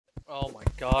Oh my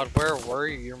god, where were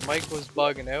you? Your mic was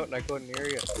bugging out and I couldn't hear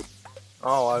you.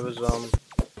 Oh, I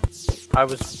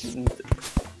was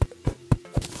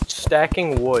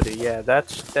stacking wood. Yeah,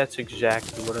 that's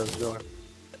exactly what I was doing.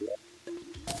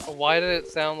 Why did it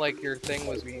sound like your thing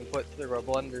was being put through a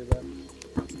blender then?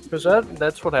 Because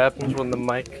that's what happens when the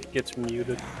mic gets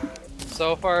muted.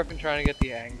 So far I've been trying to get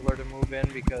the angler to move in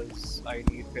because I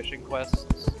need fishing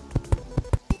quests.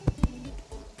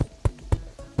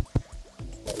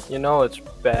 You know it's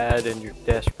bad and you're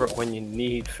desperate when you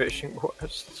need fishing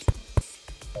quests.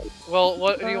 Well,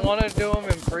 what do you want to do them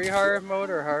in pre-hard mode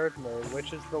or hard mode?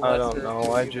 Which is the lesser I don't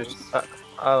know. of two evils?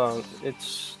 I don't.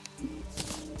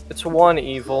 It's one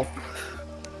evil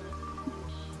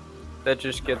that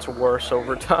just gets worse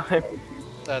over time.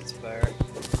 That's fair.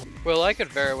 Well, I could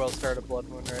very well start a Blood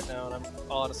Moon right now, and I'm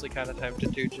honestly kind of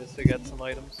tempted to just to get some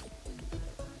items.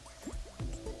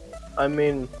 I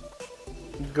mean,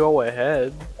 go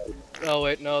ahead. Oh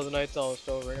wait, no, the night's almost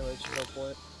over anyway, so no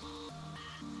point.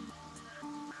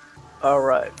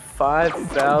 Alright,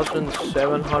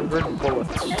 5,700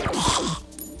 bullets.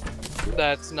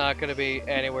 That's not gonna be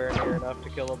anywhere near enough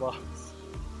to kill a boss.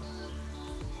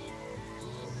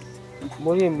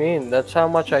 What do you mean? That's how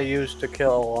much I used to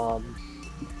kill,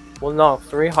 well no,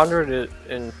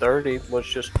 330 was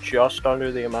just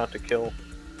under the amount to kill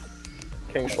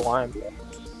King Slime.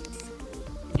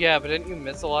 Yeah, but didn't you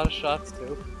miss a lot of shots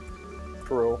too?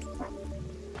 True.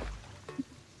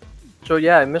 So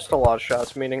yeah, I missed a lot of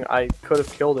shots, meaning I could have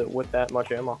killed it with that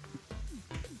much ammo.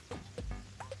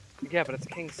 Yeah, but it's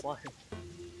King Slime.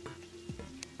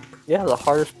 Yeah, the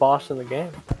hardest boss in the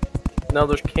game. Now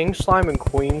there's King Slime and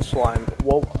Queen Slime.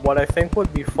 Well, what I think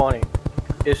would be funny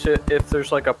is if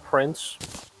there's like a Prince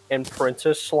and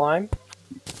Princess Slime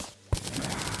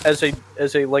as a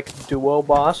like duo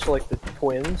boss, like the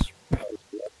twins.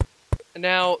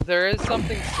 Now, there is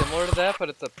something similar to that, but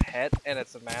it's a pet, and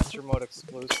it's a Master Mode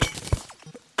exclusive.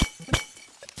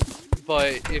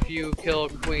 But if you kill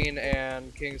Queen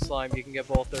and King Slime, you can get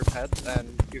both their pets,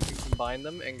 and you can combine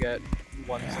them and get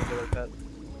one singular pet.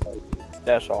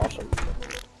 That's awesome.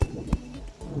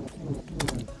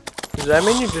 Does that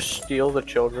mean you just steal the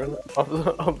children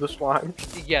of the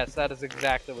slimes? Yes, that is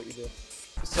exactly what you do.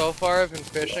 So far, I've been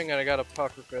fishing, and I got a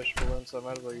pufferfish balloon, so I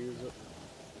might as well use it.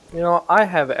 You know, I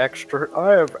have extra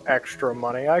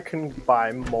money. I can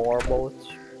buy more bullets.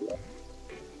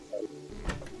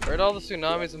 Where'd all the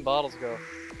tsunamis and bottles go?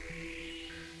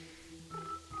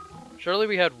 Surely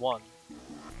we had one.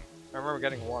 I remember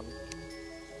getting one.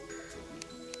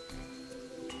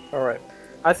 Alright.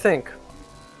 I think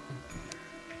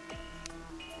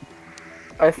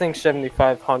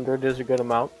 7,500 is a good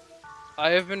amount.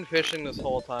 I have been fishing this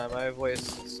whole time. I have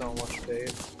wasted so much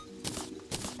bait.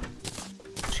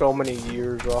 So many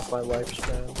years off my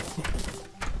lifespan.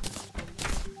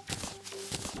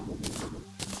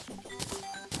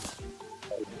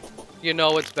 You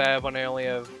know it's bad when I only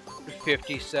have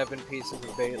 57 pieces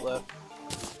of bait left.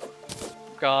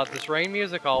 God, this rain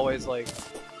music always, like,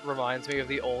 reminds me of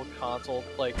the old console,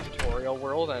 like, tutorial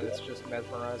world, and it's just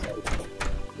mesmerizing.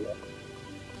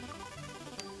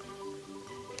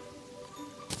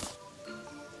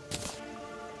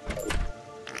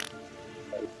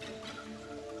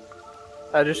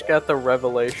 I just got the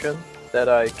revelation that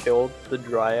I killed the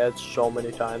dryads so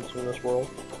many times in this world.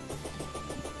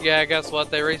 Yeah, guess what?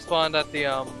 They respawned at the,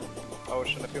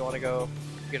 ocean if you want to go,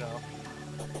 you know.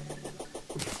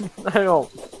 I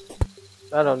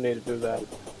don't need to do that.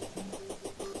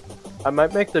 I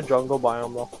might make the jungle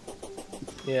biome though.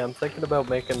 Yeah, I'm thinking about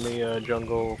making the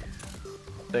jungle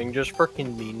thing just for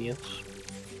convenience.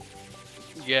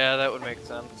 Yeah, that would make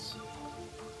sense.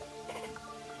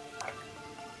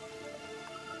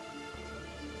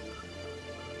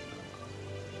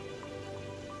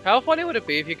 How funny would it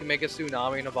be if you could make a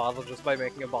tsunami in a bottle just by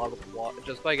making a bottle of water,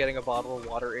 just by getting a bottle of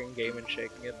water in game and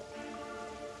shaking it?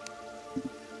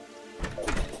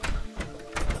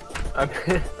 I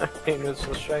mean, it's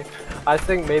a shame. I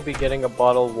think maybe getting a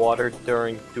bottle of water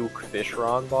during Duke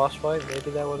Fishron boss fight,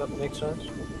 maybe that would make sense.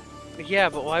 Yeah,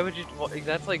 but why would you?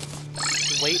 That's like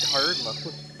late hard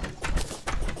mode.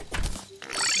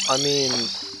 I mean,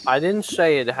 I didn't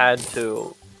say it had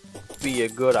to be a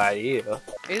good idea.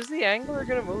 Is the angler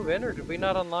gonna move in, or did we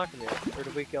not unlock him yet? Or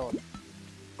did we kill him?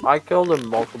 I killed him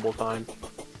multiple times.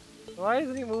 Why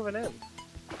isn't he moving in?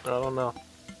 I don't know.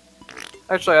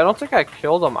 Actually, I don't think I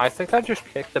killed him. I think I just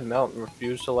kicked him out and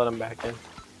refused to let him back in.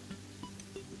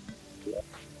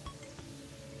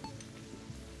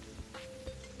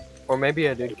 Or maybe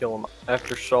I did kill him.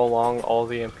 After so long, all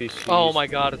the NPCs... Oh my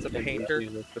god, it's a painter.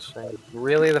 Look the same.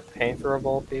 Really, the painter of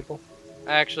all people?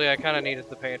 Actually, I kind of needed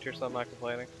the painter, so I'm not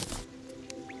complaining.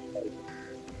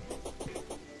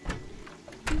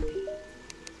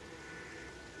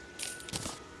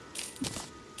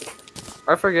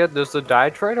 I forget, does the dye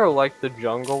trader like the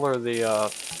jungle or the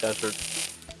desert?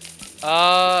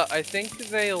 I think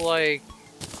they like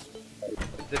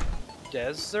the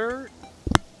desert?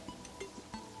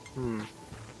 Hmm.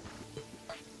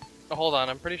 Oh, hold on,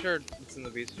 I'm pretty sure it's in the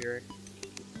bestiary.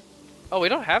 Oh, we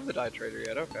don't have the dye trader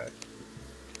yet, okay.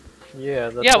 Yeah,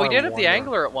 that's Yeah, why we did I'm have the wondering.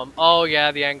 angler at one. Oh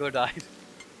yeah, the angler died.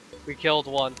 We killed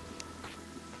one.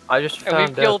 I just And found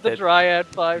we've killed out the that dryad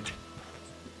 5 times.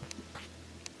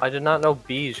 I did not know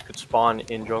bees could spawn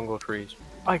in jungle trees.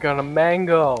 I got a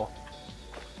mango!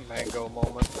 Mango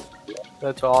moment.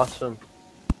 That's awesome.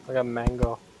 I got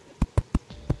mango.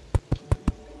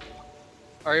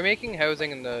 Are you making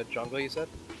housing in the jungle, you said?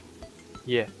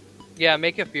 Yeah. Yeah,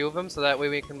 make a few of them so that way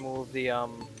we can move the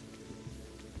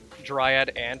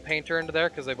dryad and painter into there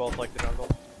because they both like the jungle.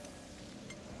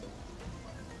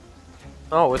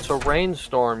 Oh, it's a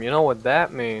rainstorm. You know what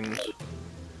that means.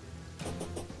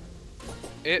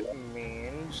 It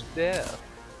means death.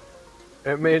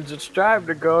 It means it's time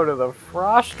to go to the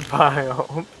frost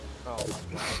biome. Oh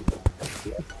my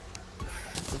god.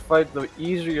 To fight the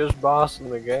easiest boss in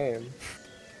the game.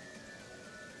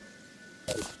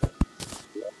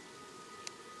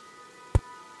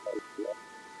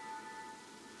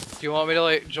 Do you want me to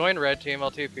like join red team? I'll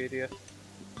TP to you.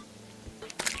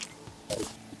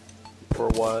 For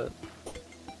what?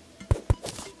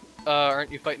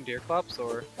 Aren't you fighting deer clops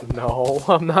or? No,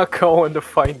 I'm not going to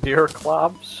fight deer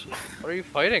clops. What are you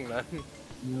fighting then?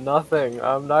 Nothing.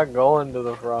 I'm not going to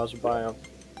the frost biome.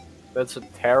 That's a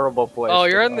terrible place. Oh,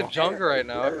 to you're in the go. jungle right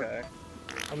now. Okay.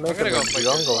 I'm I'm making gonna go a fight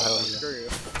jungle deer hell clops. yeah. Screw you.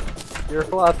 Deer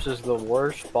clops is the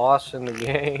worst boss in the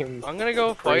game. I'm gonna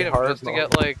go Pretty fight him hard just to mode.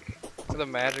 get like the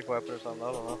magic weapon or something.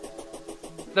 I don't know.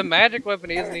 The magic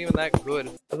weapon isn't even that good.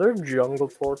 Are there jungle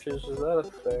torches? Is that a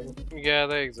thing? Yeah,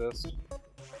 they exist.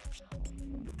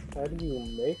 How do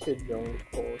you make a jungle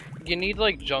torch? You need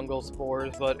like jungle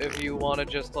spores, but if you want to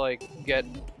just like get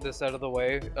this out of the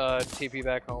way, TP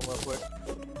back home real quick.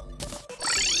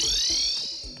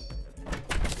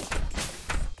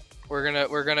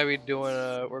 We're gonna be doing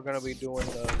a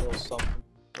little something.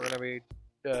 We're gonna be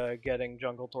getting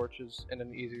jungle torches in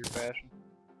an easier fashion.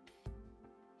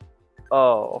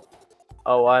 Oh.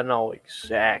 Oh, I know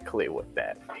exactly what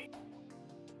that means.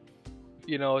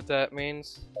 You know what that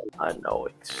means? I know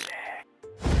exactly.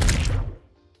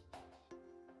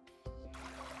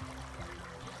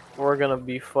 We're gonna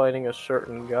be fighting a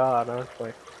certain god, aren't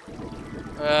we?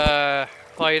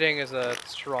 Fighting is a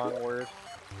strong word.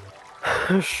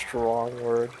 Strong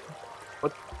word.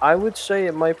 But I would say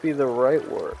it might be the right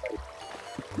word.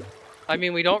 I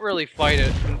mean, we don't really fight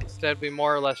it. Instead, we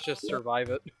more or less just survive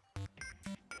it.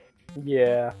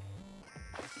 Yeah.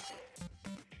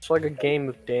 It's like a game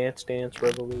of Dance Dance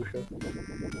Revolution.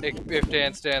 If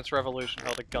Dance Dance Revolution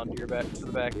held a gun to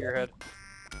the back of your head.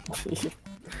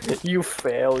 You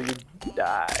fail, you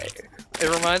die. It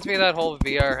reminds me of that whole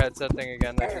VR headset thing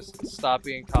again that just stopped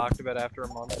being talked about after a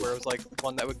month, where it was like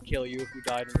one that would kill you if you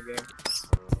died in the game.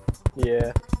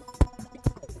 Yeah.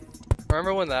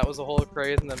 Remember when that was a whole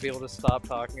craze and then people just stopped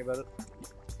talking about it?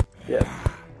 Yeah.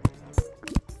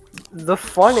 The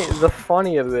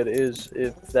funny of it is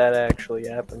if that actually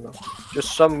happened though.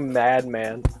 Just some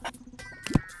madman.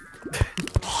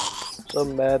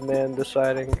 Some madman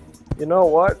deciding, you know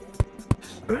what?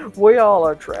 We all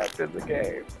are trapped in the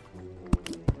game.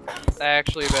 I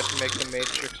actually bet to make the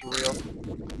Matrix real.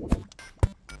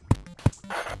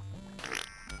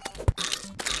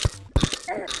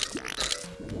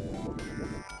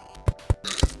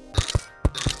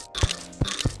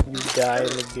 You die in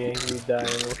the game, you die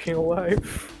in real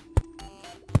life.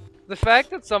 The fact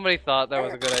that somebody thought that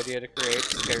was a good idea to create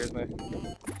scares me.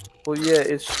 Well, yeah,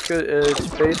 it's good. It's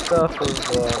based off of,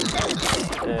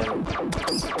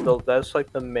 that's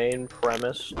like the main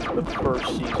premise to the first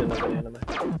season of an anime.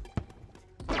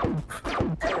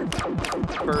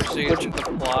 First season, the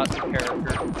plot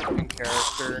and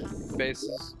character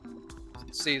basis.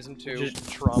 Season 2,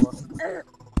 trauma.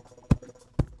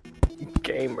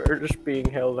 Gamers being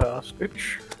held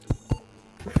hostage.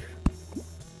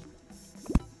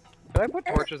 Can I put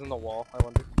torches in the wall, I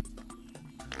wonder?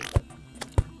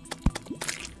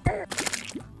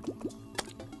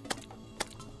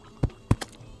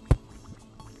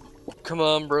 Come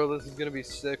on, bro, this is gonna be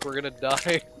sick. We're gonna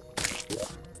die.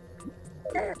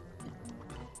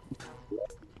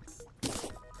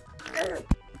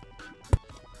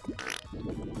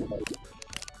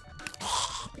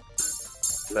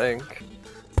 Think.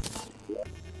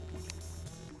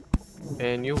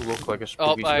 And you look like a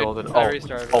spooky skeleton. I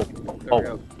restarted.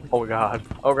 Oh god.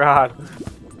 Oh god.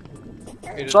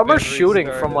 Some are shooting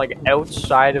from like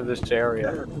outside of this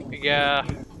area. Yeah.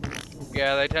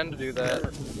 Yeah, they tend to do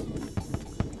that.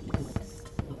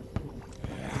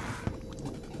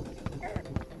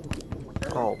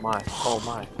 Oh my. Oh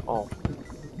my. Oh.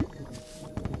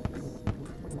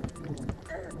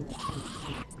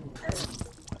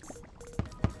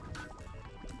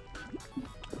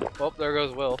 Oh, there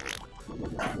goes Will.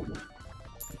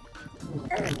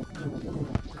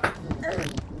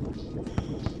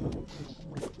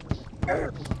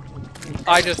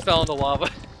 I just fell into lava.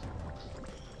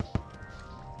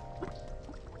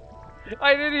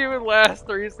 I didn't even last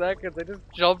 3 seconds. I just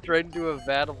jumped right into a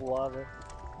vat of lava.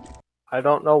 I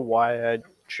don't know why I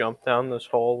jumped down this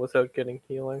hole without getting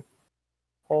healing.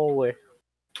 Holy.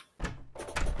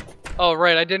 Oh,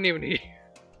 right, I didn't even eat.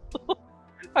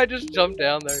 I just jumped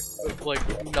down there with, like,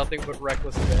 nothing but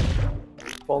reckless damage.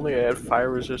 If only I had fire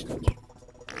resistance.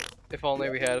 If only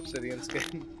we had obsidian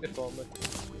skin. If only.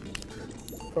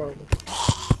 Probably.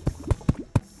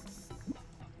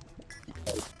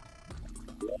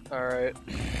 Alright.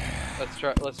 Let's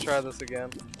try this again.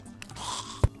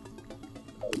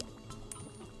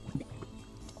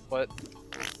 What?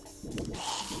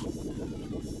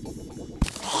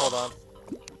 Hold on.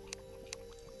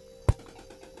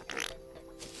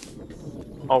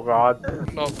 Oh god.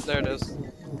 Oh, there it is.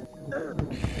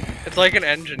 It's like an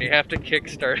engine, you have to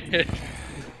kickstart it.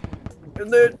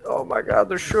 And then, oh my god,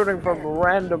 they're shooting from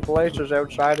random places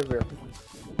outside of here.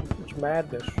 It's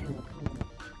madness.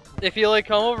 If you like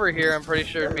come over here, I'm pretty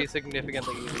sure it'd be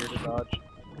significantly easier to dodge.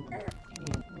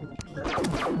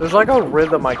 There's like a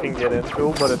rhythm I can get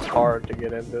into, but it's hard to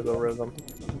get into the rhythm.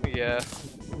 Yeah.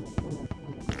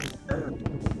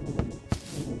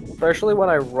 Especially when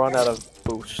I run out of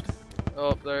boost.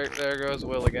 Oh, there goes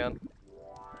Will again.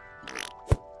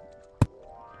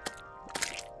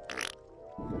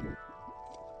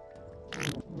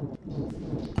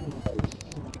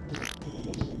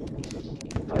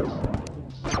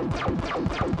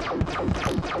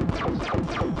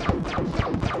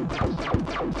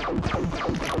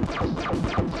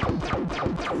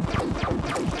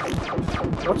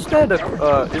 What's that,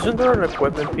 isn't there an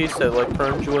equipment piece that, like,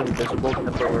 turns you invisible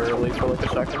temporarily for, like, a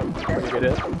second when you get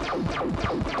hit?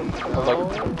 Or, like,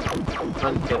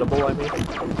 unhittable, I mean?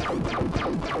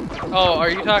 Oh, are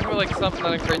you talking about, like, something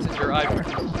that increases your eye?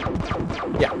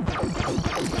 Yeah.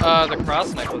 The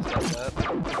cross necklace does that.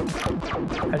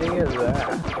 How do you get that?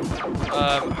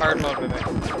 Hard mode mimic.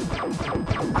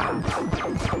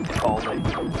 Only.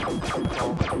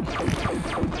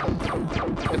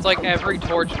 It's like every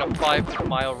torch in a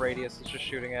 5-mile radius is just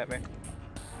shooting at me.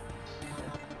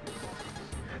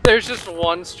 There's just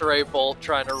one stray bolt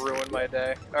trying to ruin my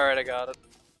day. Alright, I got it.